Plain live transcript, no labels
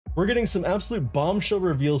We're getting some absolute bombshell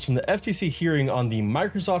reveals from the FTC hearing on the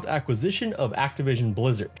Microsoft acquisition of Activision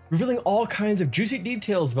Blizzard, revealing all kinds of juicy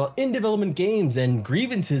details about in-development games and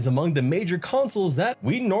grievances among the major consoles that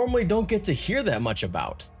we normally don't get to hear that much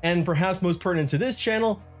about. And perhaps most pertinent to this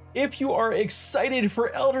channel, if you are excited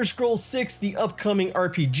for Elder Scrolls 6, the upcoming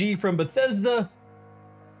RPG from Bethesda,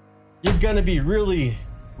 you're gonna be really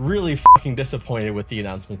fucking disappointed with the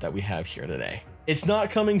announcement that we have here today. It's not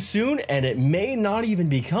coming soon, and it may not even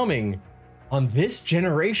be coming on this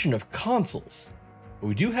generation of consoles. But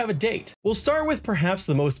we do have a date. We'll start with perhaps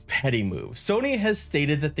the most petty move. Sony has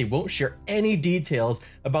stated that they won't share any details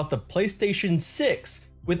about the PlayStation 6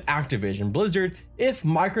 with Activision Blizzard if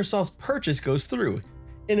Microsoft's purchase goes through,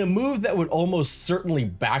 in a move that would almost certainly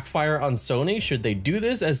backfire on Sony should they do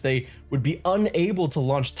this, as they would be unable to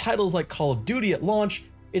launch titles like Call of Duty at launch.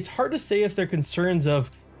 It's hard to say if they're concerns of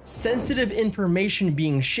sensitive information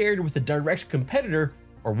being shared with a direct competitor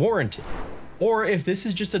are warranted, or if this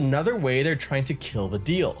is just another way they're trying to kill the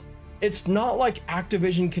deal. It's not like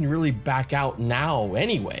Activision can really back out now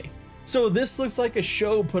anyway, so this looks like a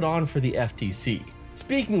show put on for the FTC.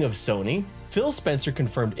 Speaking of Sony, Phil Spencer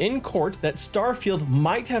confirmed in court that Starfield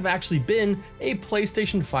might have actually been a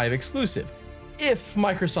PlayStation 5 exclusive if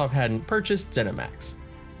Microsoft hadn't purchased ZeniMax.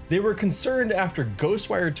 They were concerned after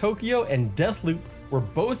Ghostwire Tokyo and Deathloop were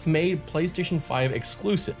both made PlayStation 5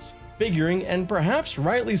 exclusives, figuring, and perhaps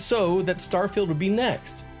rightly so, that Starfield would be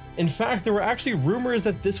next. In fact, there were actually rumors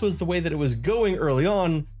that this was the way that it was going early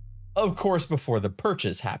on, of course before the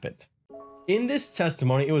purchase happened. In this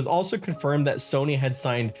testimony, it was also confirmed that Sony had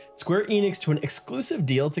signed Square Enix to an exclusive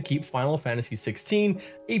deal to keep Final Fantasy XVI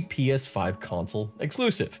a PS5 console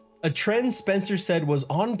exclusive. A trend Spencer said was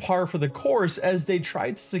on par for the course as they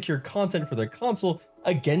tried to secure content for their console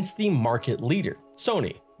against the market leader,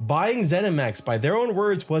 Sony. Buying ZeniMax, by their own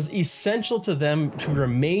words, was essential to them to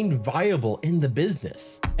remain viable in the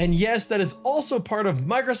business. And yes, that is also part of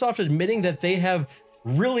Microsoft admitting that they have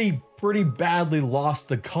really pretty badly lost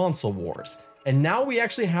the console wars. And now we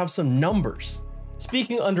actually have some numbers.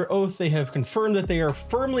 Speaking under oath, they have confirmed that they are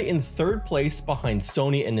firmly in third place behind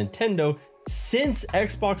Sony and Nintendo since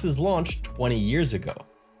Xbox's launch 20 years ago.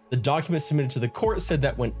 The document submitted to the court said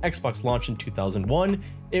that when Xbox launched in 2001,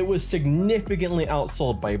 it was significantly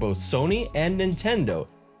outsold by both Sony and Nintendo,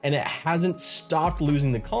 and it hasn't stopped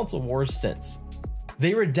losing the console wars since.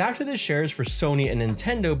 They redacted the shares for Sony and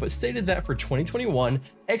Nintendo, but stated that for 2021,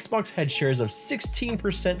 Xbox had shares of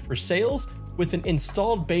 16% for sales with an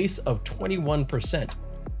installed base of 21%,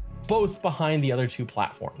 both behind the other two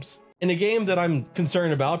platforms. In a game that I'm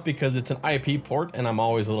concerned about because it's an IP port and I'm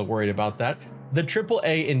always a little worried about that, the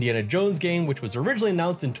AAA Indiana Jones game, which was originally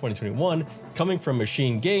announced in 2021, coming from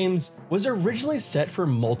Machine Games, was originally set for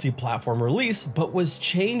multi-platform release, but was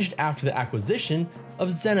changed after the acquisition of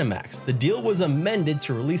ZeniMax. The deal was amended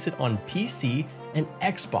to release it on PC and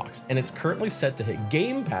Xbox, and it's currently set to hit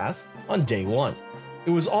Game Pass on day one.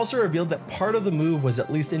 It was also revealed that part of the move was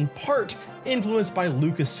at least in part influenced by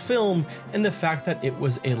Lucasfilm and the fact that it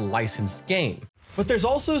was a licensed game. But there's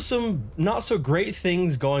also some not so great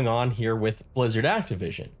things going on here with Blizzard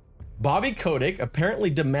Activision. Bobby Kotick apparently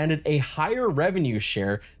demanded a higher revenue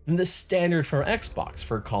share than the standard from Xbox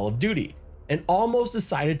for Call of Duty, and almost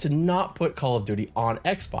decided to not put Call of Duty on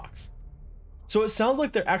Xbox. So it sounds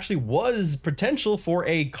like there actually was potential for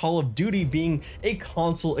a Call of Duty being a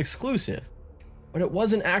console exclusive, but it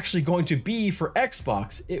wasn't actually going to be for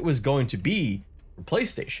Xbox, it was going to be for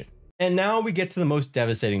PlayStation. And now we get to the most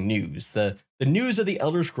devastating news, the news of the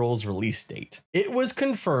Elder Scrolls release date. It was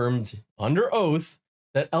confirmed under oath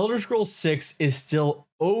that Elder Scrolls 6 is still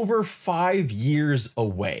over 5 years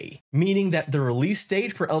away, meaning that the release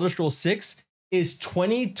date for Elder Scrolls 6 is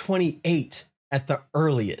 2028 at the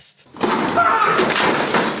earliest.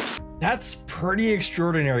 That's pretty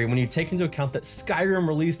extraordinary when you take into account that Skyrim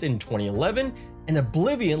released in 2011 and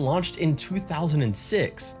Oblivion launched in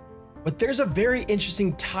 2006. But there's a very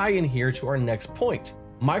interesting tie-in here to our next point.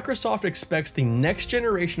 Microsoft expects the next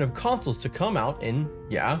generation of consoles to come out in,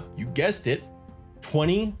 yeah, you guessed it,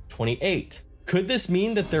 2028. Could this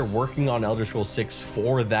mean that they're working on Elder Scrolls 6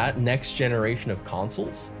 for that next generation of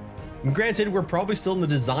consoles? And granted, we're probably still in the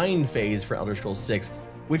design phase for Elder Scrolls 6,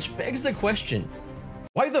 which begs the question,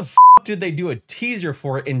 why the f did they do a teaser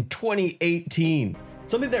for it in 2018?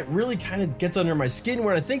 Something that really kind of gets under my skin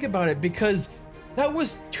when I think about it, because that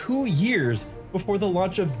was 2 years before the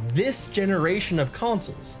launch of this generation of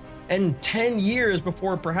consoles, and 10 years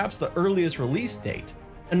before perhaps the earliest release date.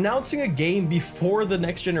 Announcing a game before the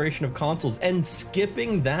next generation of consoles and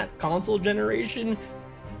skipping that console generation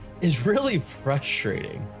is really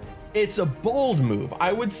frustrating. It's a bold move.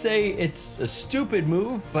 I would say it's a stupid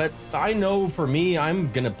move, but I know for me, I'm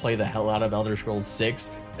gonna play the hell out of Elder Scrolls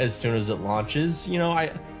 6 as soon as it launches. You know,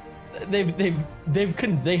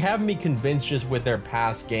 they have me convinced just with their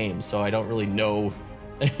past games, so I don't really know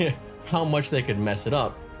how much they could mess it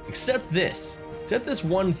up. Except this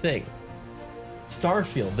one thing.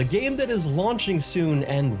 Starfield, the game that is launching soon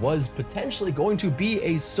and was potentially going to be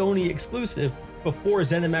a Sony exclusive before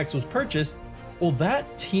ZeniMax was purchased. Well,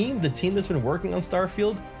 that team, the team that's been working on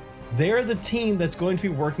Starfield, they're the team that's going to be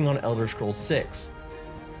working on Elder Scrolls 6.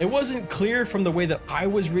 It wasn't clear from the way that I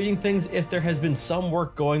was reading things if there has been some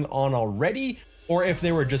work going on already, or if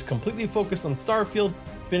they were just completely focused on Starfield,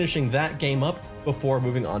 finishing that game up before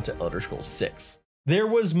moving on to Elder Scrolls 6. There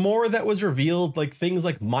was more that was revealed, like things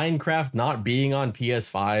like Minecraft not being on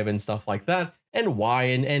PS5 and stuff like that, and why,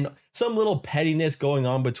 and some little pettiness going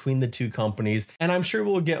on between the two companies. And I'm sure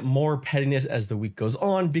we'll get more pettiness as the week goes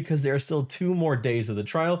on, because there are still 2 more days of the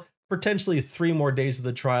trial, potentially 3 more days of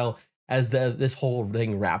the trial as this whole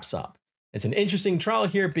thing wraps up. It's an interesting trial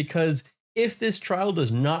here, because if this trial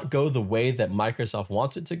does not go the way that Microsoft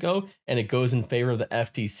wants it to go, and it goes in favor of the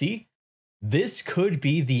FTC, this could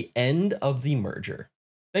be the end of the merger.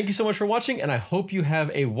 Thank you so much for watching, and I hope you have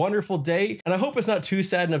a wonderful day. And I hope it's not too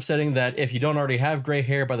sad and upsetting that if you don't already have gray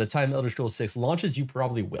hair by the time Elder Scrolls 6 launches, you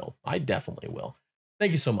probably will. I definitely will.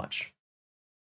 Thank you so much.